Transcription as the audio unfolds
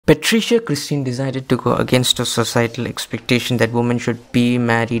Patricia Christine decided to go against a societal expectation that women should be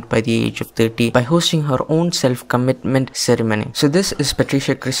married by the age of 30 by hosting her own self-commitment ceremony. So this is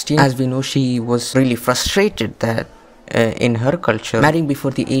Patricia Christine. As we know, she was really frustrated that in her culture, marrying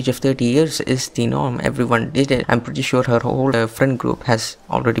before the age of 30 years is the norm. Everyone did it. I'm pretty sure her whole friend group has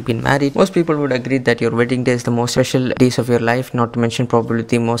already been married. Most people would agree that your wedding day is the most special days of your life, not to mention probably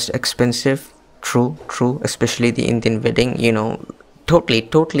the most expensive. True, especially the Indian wedding, you know,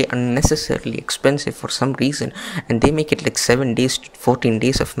 totally unnecessarily expensive for some reason, and they make it like 7 days to 14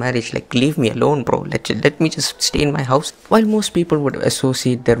 days of marriage. Like, leave me alone, bro. Let me just stay in my house. While most people would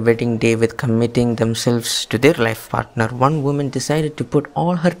associate their wedding day with committing themselves to their life partner, one woman decided to put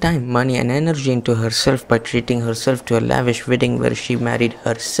all her time, money and energy into herself by treating herself to a lavish wedding where she married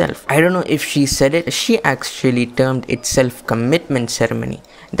herself. I don't know if she said it. She actually termed it self-commitment ceremony.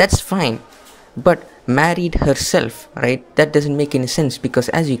 That's fine, but married herself, right? That doesn't make any sense, because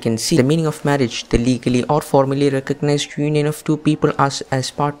as you can see, the meaning of marriage, the legally or formally recognized union of two people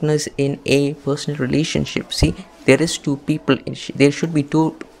as partners in a personal relationship. See, there is two people, there should be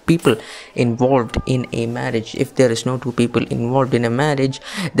two people involved in a marriage. If there is no two people involved in a marriage,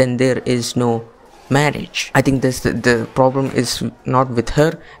 then there is no marriage. I think this the problem is not with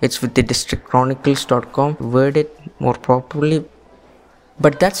her, it's with the districtchronicles.com. Word it more properly.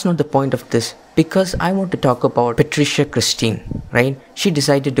 But that's not the point of this, because I want to talk about Patricia Christine, right? She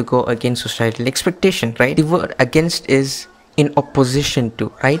decided to go against societal expectation, right? The word against is in opposition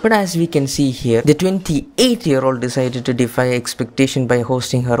to, right? But as we can see here, the 28-year-old decided to defy expectation by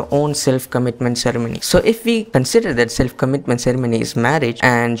hosting her own self-commitment ceremony. So if we consider that self-commitment ceremony is marriage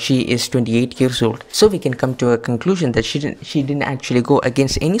and she is 28 years old, so we can come to a conclusion that she didn't actually go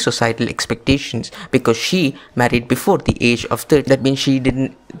against any societal expectations, because she married before the age of 30. That means she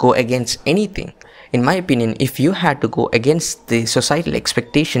didn't go against anything. In my opinion, if you had to go against the societal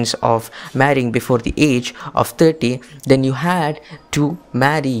expectations of marrying before the age of 30, then you had to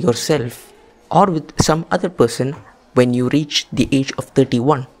marry yourself or with some other person when you reach the age of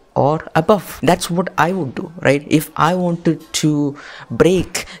 31 or above. That's what I would do, right? If I wanted to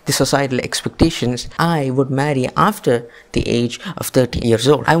break the societal expectations, I would marry after the age of 30 years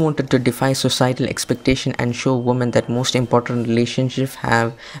old. I wanted to defy societal expectation and show women that most important relationships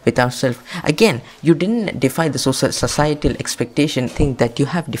have with ourselves. Again, you didn't defy the societal expectation thing. That you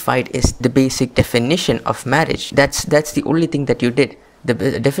have defied is the basic definition of marriage. That's the only thing that you did.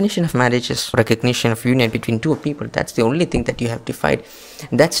 The definition of marriage is recognition of union between two people. That's the only thing that you have defined.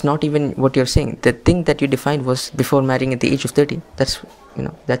 That's not even what you're saying. The thing that you defined was before marrying at the age of 30.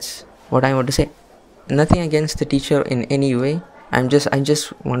 That's what I want to say. Nothing against the teacher in any way. I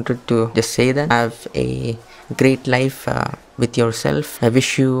just wanted to just say that. Have a great life with yourself. I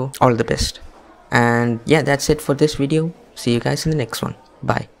wish you all the best. And yeah, that's it for this video. See you guys in the next one.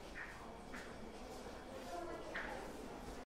 Bye.